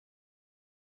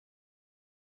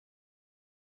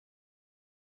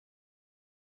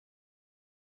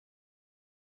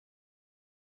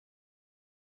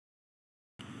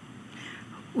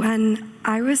When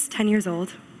I was 10 years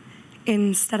old,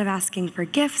 instead of asking for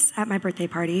gifts at my birthday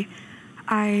party,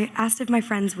 I asked if my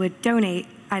friends would donate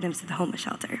items to the homeless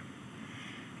shelter.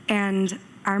 And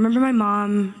I remember my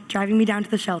mom driving me down to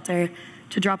the shelter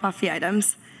to drop off the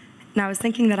items, and I was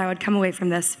thinking that I would come away from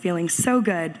this feeling so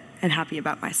good and happy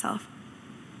about myself.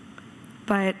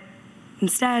 But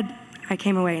instead, I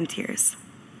came away in tears.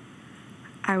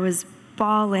 I was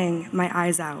bawling my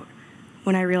eyes out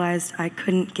when I realized I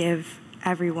couldn't give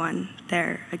everyone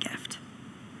there a gift.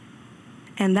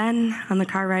 And then, on the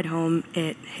car ride home,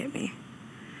 it hit me.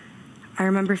 I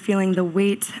remember feeling the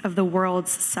weight of the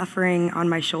world's suffering on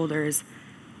my shoulders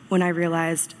when I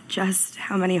realized just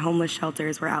how many homeless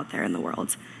shelters were out there in the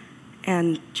world,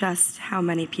 and just how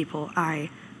many people I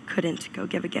couldn't go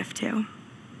give a gift to.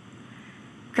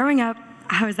 Growing up,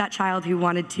 I was that child who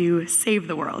wanted to save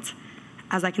the world,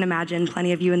 as I can imagine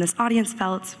plenty of you in this audience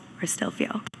felt or still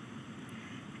feel.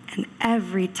 And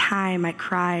every time I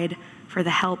cried for the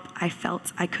help I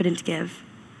felt I couldn't give,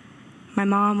 my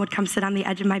mom would come sit on the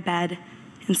edge of my bed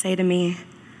and say to me,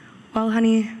 "Well,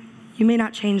 honey, you may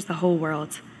not change the whole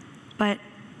world, but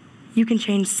you can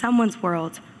change someone's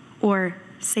world or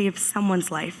save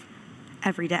someone's life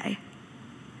every day."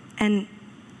 And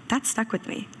that stuck with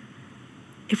me.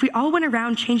 If we all went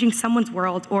around changing someone's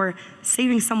world or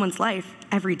saving someone's life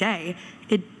every day,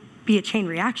 it'd be a chain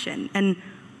reaction. And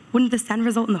wouldn't this then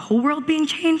result in the whole world being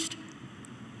changed?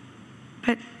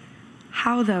 But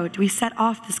how, though, do we set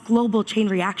off this global chain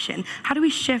reaction? How do we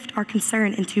shift our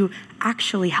concern into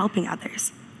actually helping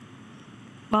others?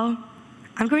 Well,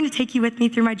 I'm going to take you with me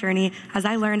through my journey as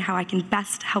I learn how I can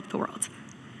best help the world.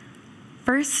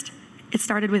 First, it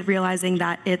started with realizing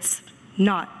that it's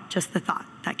not just the thought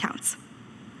that counts.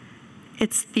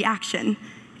 It's the action.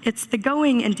 It's the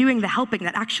going and doing the helping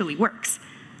that actually works.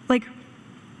 Like,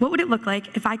 what would it look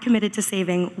like if I committed to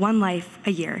saving one life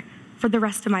a year for the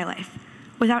rest of my life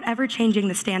without ever changing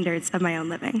the standards of my own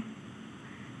living?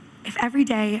 If every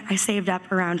day I saved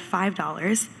up around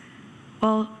 $5,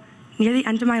 well, near the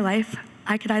end of my life,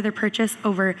 I could either purchase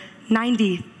over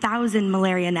 90,000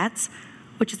 malaria nets,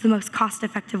 which is the most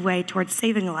cost-effective way towards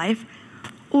saving a life,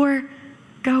 or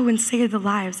go and save the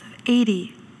lives of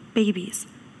 80 babies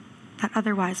that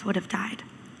otherwise would have died.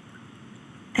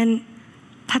 And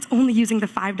that's only using the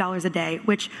 $5 a day,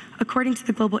 which, according to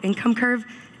the global income curve,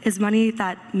 is money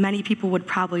that many people would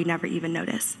probably never even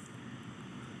notice.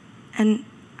 And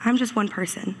I'm just one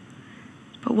person,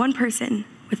 but one person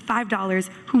with $5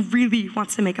 who really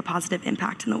wants to make a positive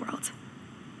impact in the world.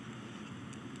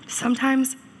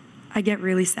 Sometimes I get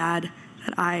really sad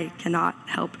that I cannot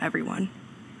help everyone.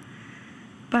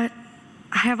 But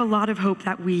I have a lot of hope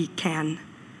that we can.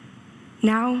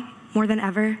 Now, more than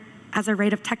ever, as our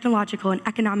rate of technological and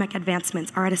economic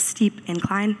advancements are at a steep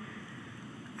incline,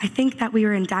 I think that we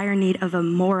are in dire need of a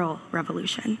moral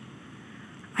revolution.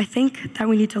 I think that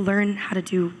we need to learn how to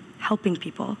do helping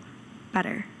people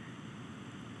better.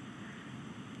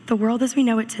 The world as we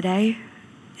know it today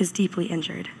is deeply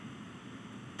injured.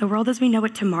 The world as we know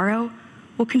it tomorrow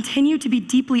will continue to be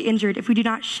deeply injured if we do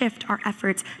not shift our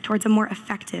efforts towards a more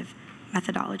effective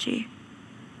methodology.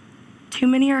 Too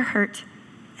many are hurt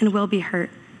and will be hurt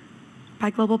by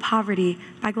global poverty,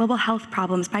 by global health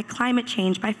problems, by climate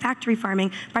change, by factory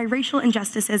farming, by racial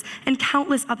injustices, and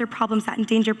countless other problems that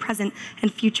endanger present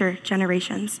and future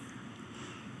generations.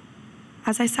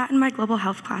 As I sat in my global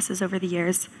health classes over the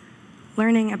years,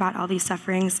 learning about all these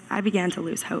sufferings, I began to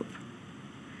lose hope.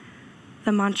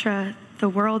 The mantra, "the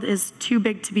world is too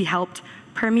big to be helped,"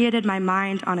 permeated my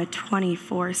mind on a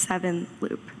 24/7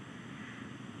 loop.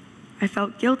 I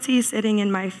felt guilty sitting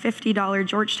in my $50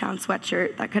 Georgetown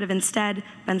sweatshirt that could have instead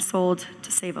been sold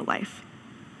to save a life.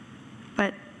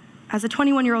 But as a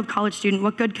 21-year-old college student,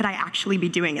 what good could I actually be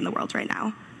doing in the world right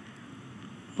now?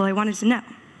 Well, I wanted to know.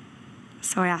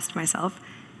 So I asked myself,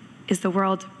 is the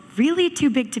world really too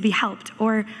big to be helped,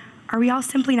 or are we all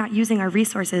simply not using our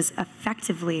resources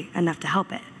effectively enough to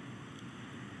help it?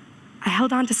 I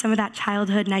held on to some of that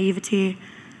childhood naivety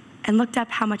and looked up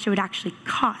how much it would actually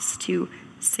cost to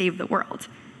save the world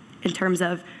in terms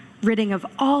of ridding of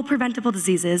all preventable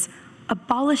diseases,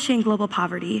 abolishing global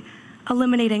poverty,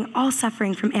 eliminating all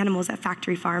suffering from animals at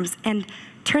factory farms, and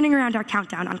turning around our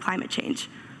countdown on climate change.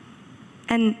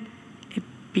 And it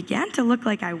began to look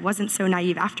like I wasn't so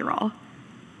naive after all.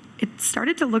 It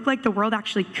started to look like the world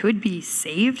actually could be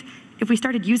saved if we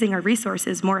started using our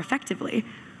resources more effectively.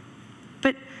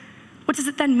 But what does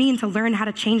it then mean to learn how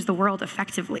to change the world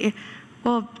effectively?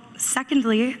 Well,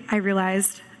 secondly, I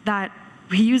realized that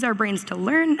we use our brains to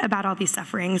learn about all these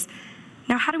sufferings.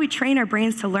 Now, how do we train our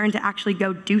brains to learn to actually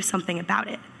go do something about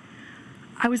it?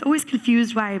 I was always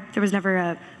confused why there was never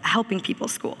a helping people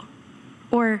school,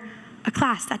 or a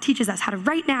class that teaches us how to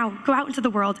right now go out into the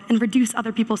world and reduce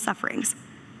other people's sufferings.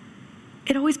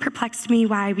 It always perplexed me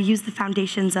why we use the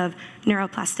foundations of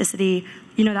neuroplasticity,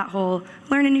 you know, that whole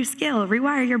learn a new skill,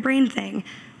 rewire your brain thing,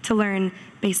 to learn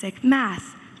basic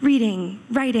math, reading,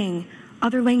 writing,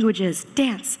 other languages,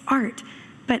 dance, art.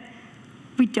 But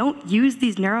we don't use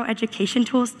these neuroeducation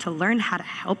tools to learn how to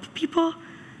help people.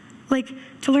 Like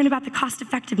to learn about the cost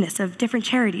effectiveness of different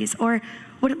charities, or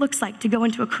what it looks like to go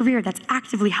into a career that's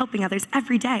actively helping others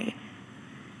every day.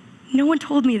 No one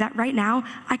told me that right now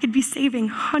I could be saving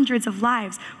hundreds of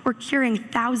lives or curing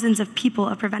thousands of people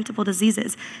of preventable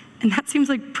diseases. And that seems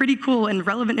like pretty cool and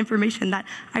relevant information that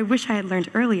I wish I had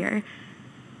learned earlier.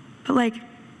 But like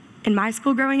in my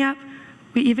school growing up,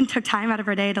 we even took time out of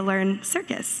our day to learn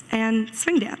circus and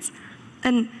swing dance.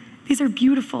 And these are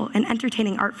beautiful and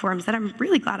entertaining art forms that I'm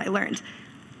really glad I learned.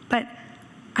 But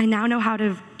I now know how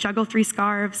to juggle 3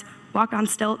 scarves, walk on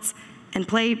stilts, and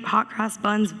play hot cross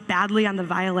buns badly on the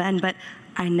violin, but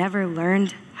I never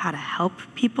learned how to help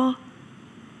people.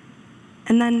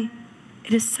 And then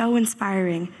it is so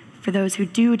inspiring for those who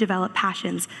do develop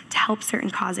passions to help certain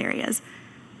cause areas.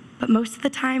 But most of the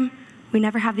time, we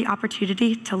never have the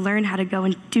opportunity to learn how to go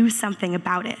and do something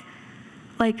about it.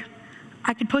 Like,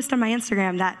 I could post on my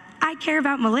Instagram that I care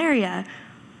about malaria,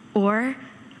 or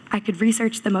I could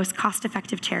research the most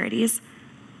cost-effective charities,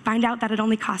 find out that it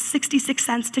only costs 66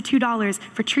 cents to $2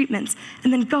 for treatments,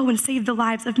 and then go and save the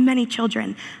lives of many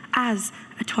children as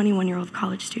a 21-year-old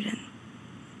college student.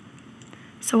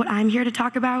 So what I'm here to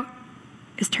talk about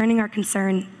is turning our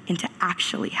concern into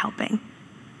actually helping.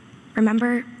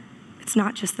 Remember, it's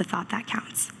not just the thought that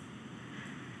counts.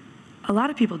 A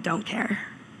lot of people don't care,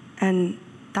 and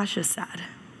that's just sad.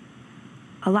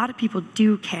 A lot of people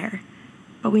do care,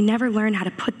 but we never learn how to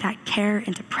put that care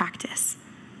into practice.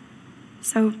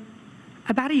 So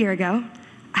about a year ago,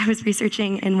 I was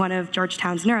researching in one of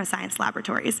Georgetown's neuroscience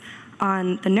laboratories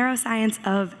on the neuroscience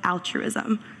of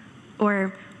altruism,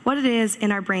 or what it is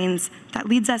in our brains that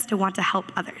leads us to want to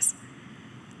help others.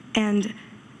 And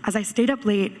as I stayed up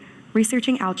late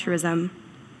researching altruism,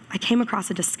 I came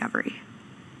across a discovery,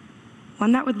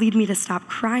 one that would lead me to stop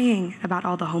crying about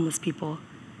all the homeless people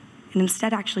and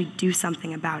instead actually do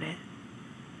something about it.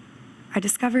 I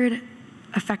discovered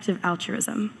effective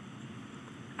altruism.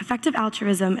 Effective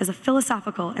altruism is a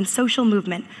philosophical and social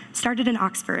movement started in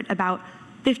Oxford about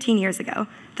 15 years ago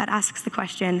that asks the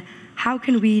question, how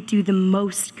can we do the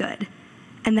most good?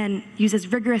 And then uses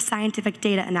rigorous scientific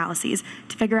data analyses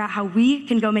to figure out how we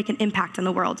can go make an impact on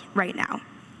the world right now.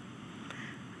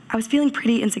 I was feeling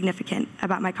pretty insignificant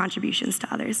about my contributions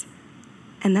to others.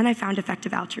 And then I found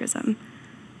effective altruism.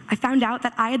 I found out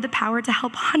that I had the power to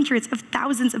help hundreds of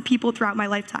thousands of people throughout my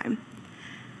lifetime.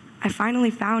 I finally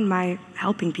found my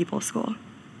helping people school.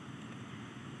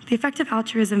 The effective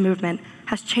altruism movement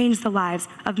has changed the lives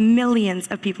of millions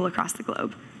of people across the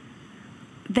globe.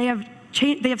 They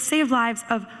have saved lives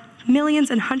of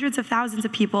millions and hundreds of thousands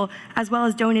of people, as well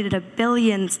as donated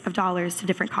billions of dollars to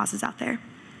different causes out there.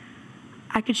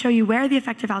 I could show you where the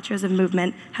effective altruism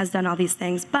movement has done all these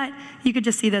things, but you could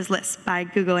just see those lists by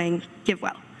Googling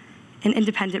GiveWell, an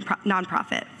independent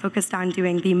nonprofit focused on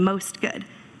doing the most good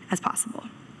as possible.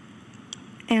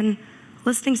 And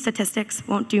listing statistics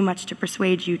won't do much to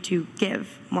persuade you to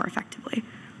give more effectively.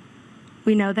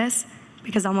 We know this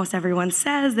because almost everyone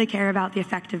says they care about the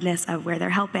effectiveness of where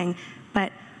they're helping,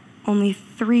 but only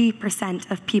 3%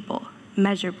 of people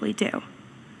measurably do.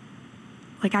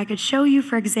 Like, I could show you,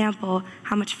 for example,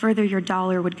 how much further your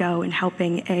dollar would go in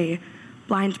helping a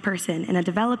blind person in a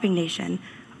developing nation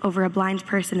over a blind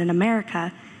person in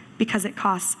America, because it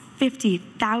costs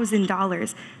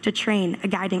 $50,000 to train a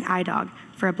guiding eye dog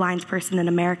for a blind person in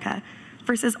America,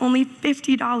 versus only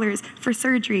 $50 for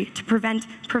surgery to prevent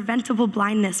preventable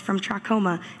blindness from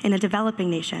trachoma in a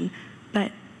developing nation.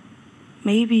 But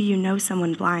maybe you know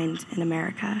someone blind in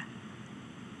America,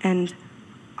 and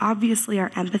obviously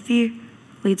our empathy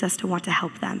leads us to want to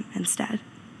help them instead.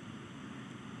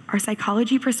 Our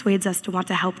psychology persuades us to want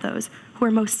to help those who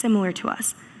are most similar to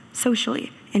us,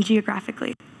 socially and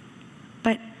geographically.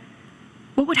 But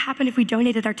what would happen if we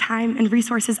donated our time and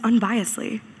resources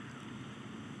unbiasedly?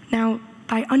 Now,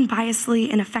 by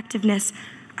unbiasedly and effectiveness,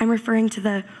 I'm referring to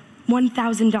the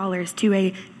 $1,000 to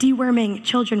a deworming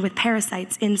children with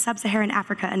parasites in sub-Saharan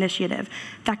Africa initiative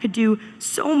that could do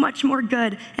so much more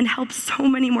good and help so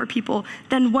many more people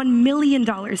than $1 million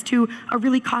to a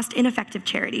really cost-ineffective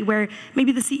charity where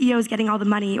maybe the CEO is getting all the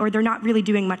money or they're not really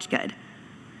doing much good.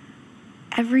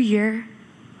 Every year,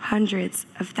 hundreds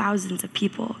of thousands of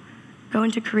people go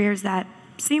into careers that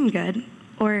seem good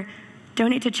or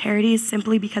donate to charities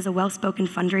simply because a well-spoken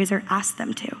fundraiser asks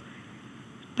them to.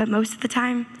 But most of the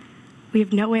time, we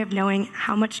have no way of knowing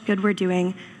how much good we're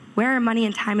doing, where our money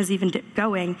and time is even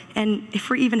going, and if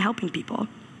we're even helping people.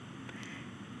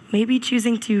 Maybe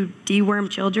choosing to deworm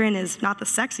children is not the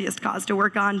sexiest cause to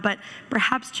work on, but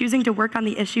perhaps choosing to work on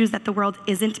the issues that the world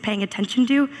isn't paying attention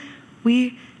to,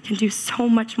 we can do so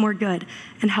much more good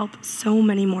and help so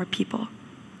many more people.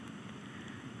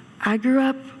 I grew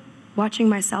up watching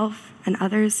myself and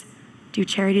others do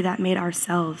charity that made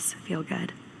ourselves feel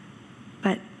good.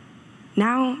 But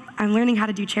now I'm learning how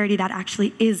to do charity that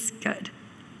actually is good.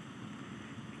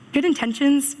 Good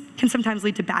intentions can sometimes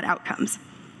lead to bad outcomes.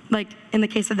 Like in the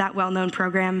case of that well-known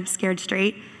program, Scared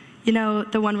Straight, you know,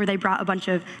 the one where they brought a bunch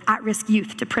of at-risk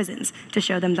youth to prisons to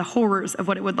show them the horrors of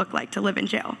what it would look like to live in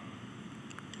jail.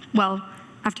 Well,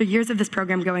 after years of this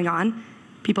program going on,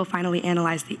 people finally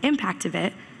analyzed the impact of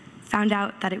it, found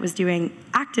out that it was doing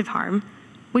active harm,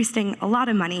 wasting a lot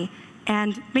of money,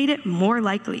 and made it more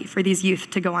likely for these youth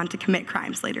to go on to commit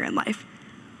crimes later in life.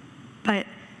 But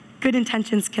good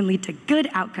intentions can lead to good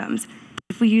outcomes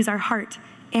if we use our heart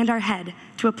and our head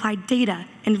to apply data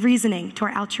and reasoning to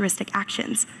our altruistic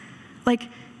actions. Like,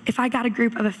 if I got a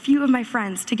group of a few of my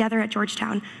friends together at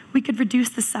Georgetown, we could reduce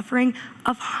the suffering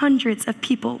of hundreds of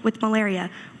people with malaria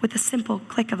with a simple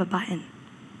click of a button.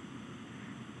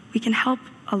 We can help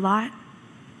a lot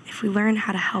if we learn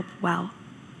how to help well.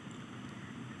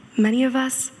 Many of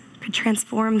us could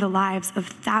transform the lives of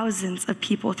thousands of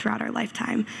people throughout our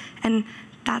lifetime, and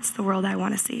that's the world I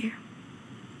want to see.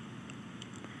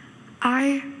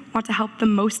 I want to help the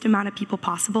most amount of people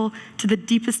possible to the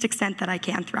deepest extent that I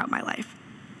can throughout my life.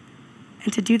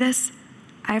 And to do this,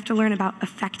 I have to learn about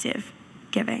effective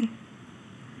giving.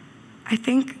 I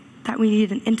think that we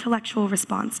need an intellectual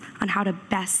response on how to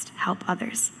best help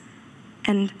others.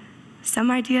 And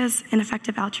some ideas in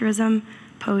effective altruism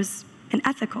pose an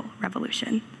ethical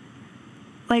revolution.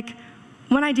 Like,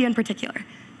 one idea in particular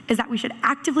is that we should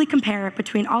actively compare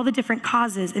between all the different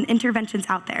causes and interventions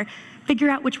out there, figure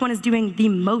out which one is doing the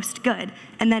most good,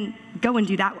 and then go and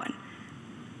do that one.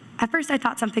 At first I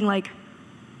thought something like,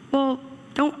 well,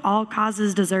 don't all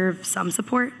causes deserve some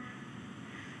support?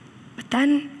 But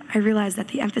then I realized that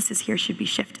the emphasis here should be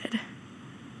shifted.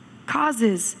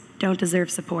 Causes don't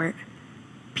deserve support,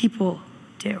 people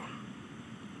do.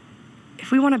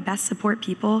 If we want to best support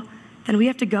people, then we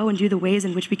have to go and do the ways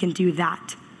in which we can do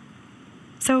that.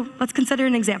 So let's consider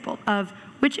an example of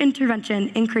which intervention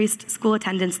increased school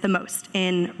attendance the most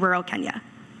in rural Kenya.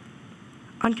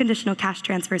 Unconditional cash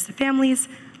transfers to families,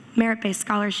 merit-based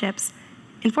scholarships,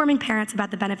 informing parents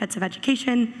about the benefits of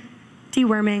education,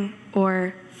 deworming,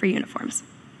 or free uniforms.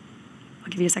 I'll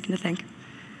give you a second to think.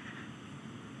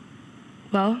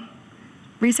 Well,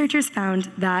 researchers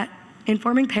found that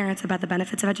informing parents about the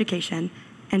benefits of education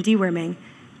and deworming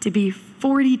to be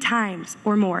 40 times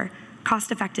or more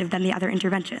cost-effective than the other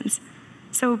interventions.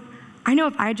 So I know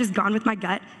if I had just gone with my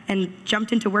gut and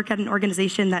jumped into work at an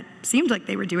organization that seemed like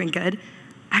they were doing good,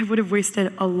 I would have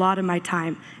wasted a lot of my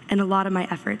time and a lot of my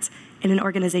efforts in an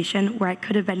organization where I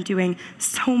could have been doing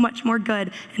so much more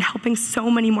good and helping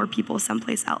so many more people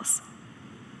someplace else.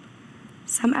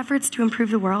 Some efforts to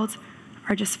improve the world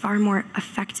are just far more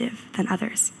effective than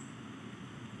others.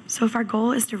 So if our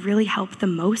goal is to really help the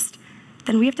most,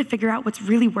 then we have to figure out what's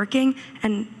really working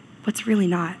and what's really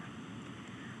not.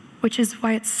 Which is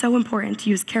why it's so important to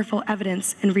use careful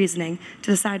evidence and reasoning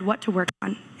to decide what to work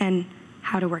on and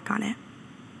how to work on it.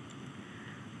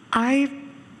 I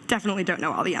definitely don't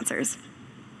know all the answers.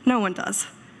 No one does.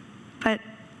 But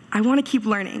I want to keep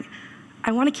learning.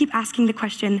 I want to keep asking the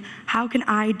question, how can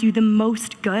I do the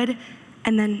most good,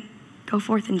 and then go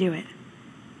forth and do it.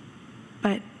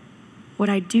 But what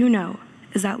I do know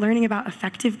is that learning about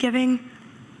effective giving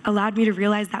allowed me to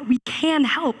realize that we can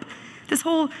help. This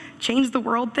whole change the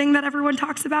world thing that everyone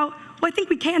talks about, well, I think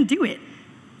we can do it.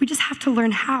 We just have to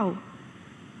learn how.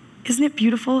 Isn't it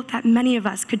beautiful that many of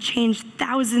us could change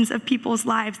thousands of people's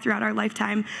lives throughout our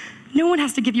lifetime? No one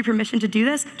has to give you permission to do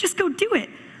this. Just go do it.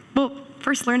 Well,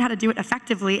 first learn how to do it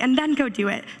effectively, and then go do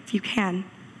it if you can.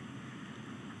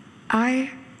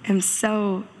 I am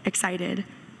so excited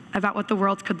about what the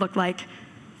world could look like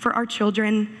for our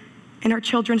children and our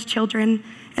children's children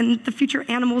and the future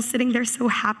animals sitting there so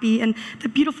happy and the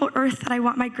beautiful earth that I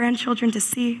want my grandchildren to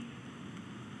see.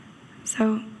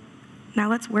 So now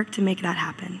let's work to make that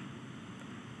happen.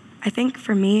 I think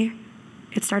for me,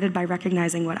 it started by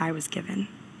recognizing what I was given.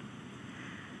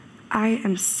 I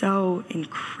am so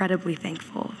incredibly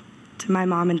thankful to my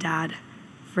mom and dad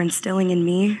for instilling in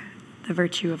me the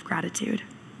virtue of gratitude.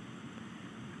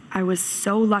 I was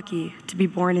so lucky to be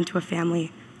born into a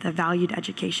family that valued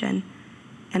education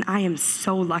and I am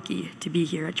so lucky to be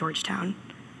here at Georgetown.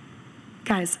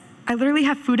 Guys, I literally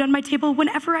have food on my table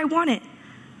whenever I want it.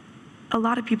 A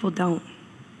lot of people don't.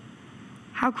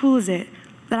 How cool is it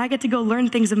that I get to go learn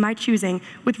things of my choosing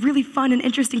with really fun and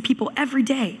interesting people every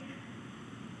day?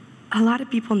 A lot of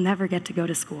people never get to go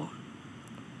to school,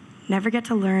 never get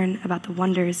to learn about the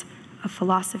wonders of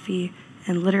philosophy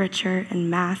and literature and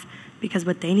math, because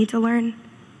what they need to learn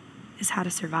is how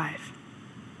to survive.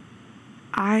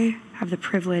 I have the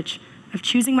privilege of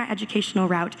choosing my educational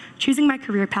route, choosing my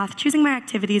career path, choosing my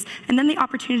activities, and then the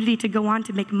opportunity to go on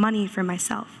to make money for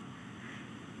myself.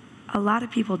 A lot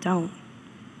of people don't.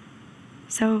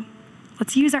 So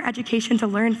let's use our education to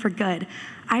learn for good.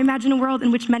 I imagine a world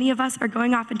in which many of us are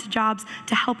going off into jobs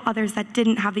to help others that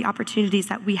didn't have the opportunities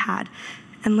that we had,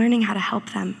 and learning how to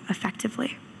help them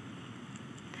effectively.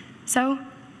 So,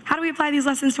 how do we apply these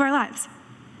lessons to our lives?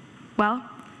 Well,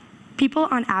 people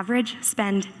on average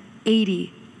spend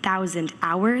 80,000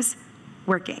 hours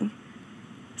working.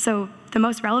 So the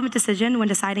most relevant decision when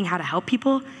deciding how to help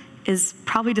people is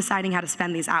probably deciding how to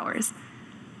spend these hours.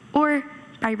 Or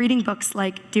by reading books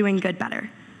like Doing Good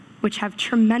Better, which have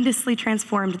tremendously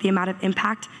transformed the amount of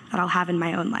impact that I'll have in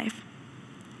my own life.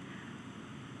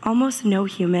 Almost no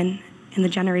human in the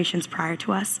generations prior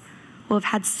to us will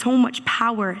have had so much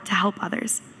power to help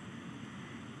others.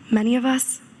 Many of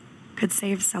us could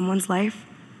save someone's life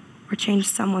or change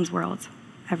someone's world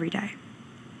every day.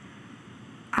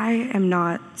 I am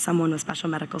not someone with special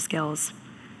medical skills,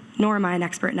 nor am I an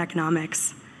expert in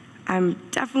economics. I'm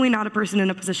definitely not a person in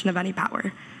a position of any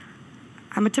power.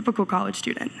 I'm a typical college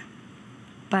student,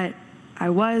 but I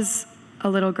was a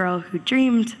little girl who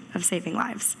dreamed of saving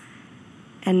lives.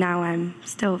 And now I'm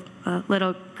still a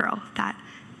little girl that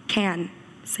can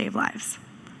save lives.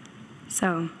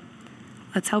 So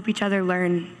let's help each other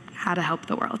learn how to help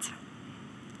the world.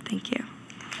 Thank you.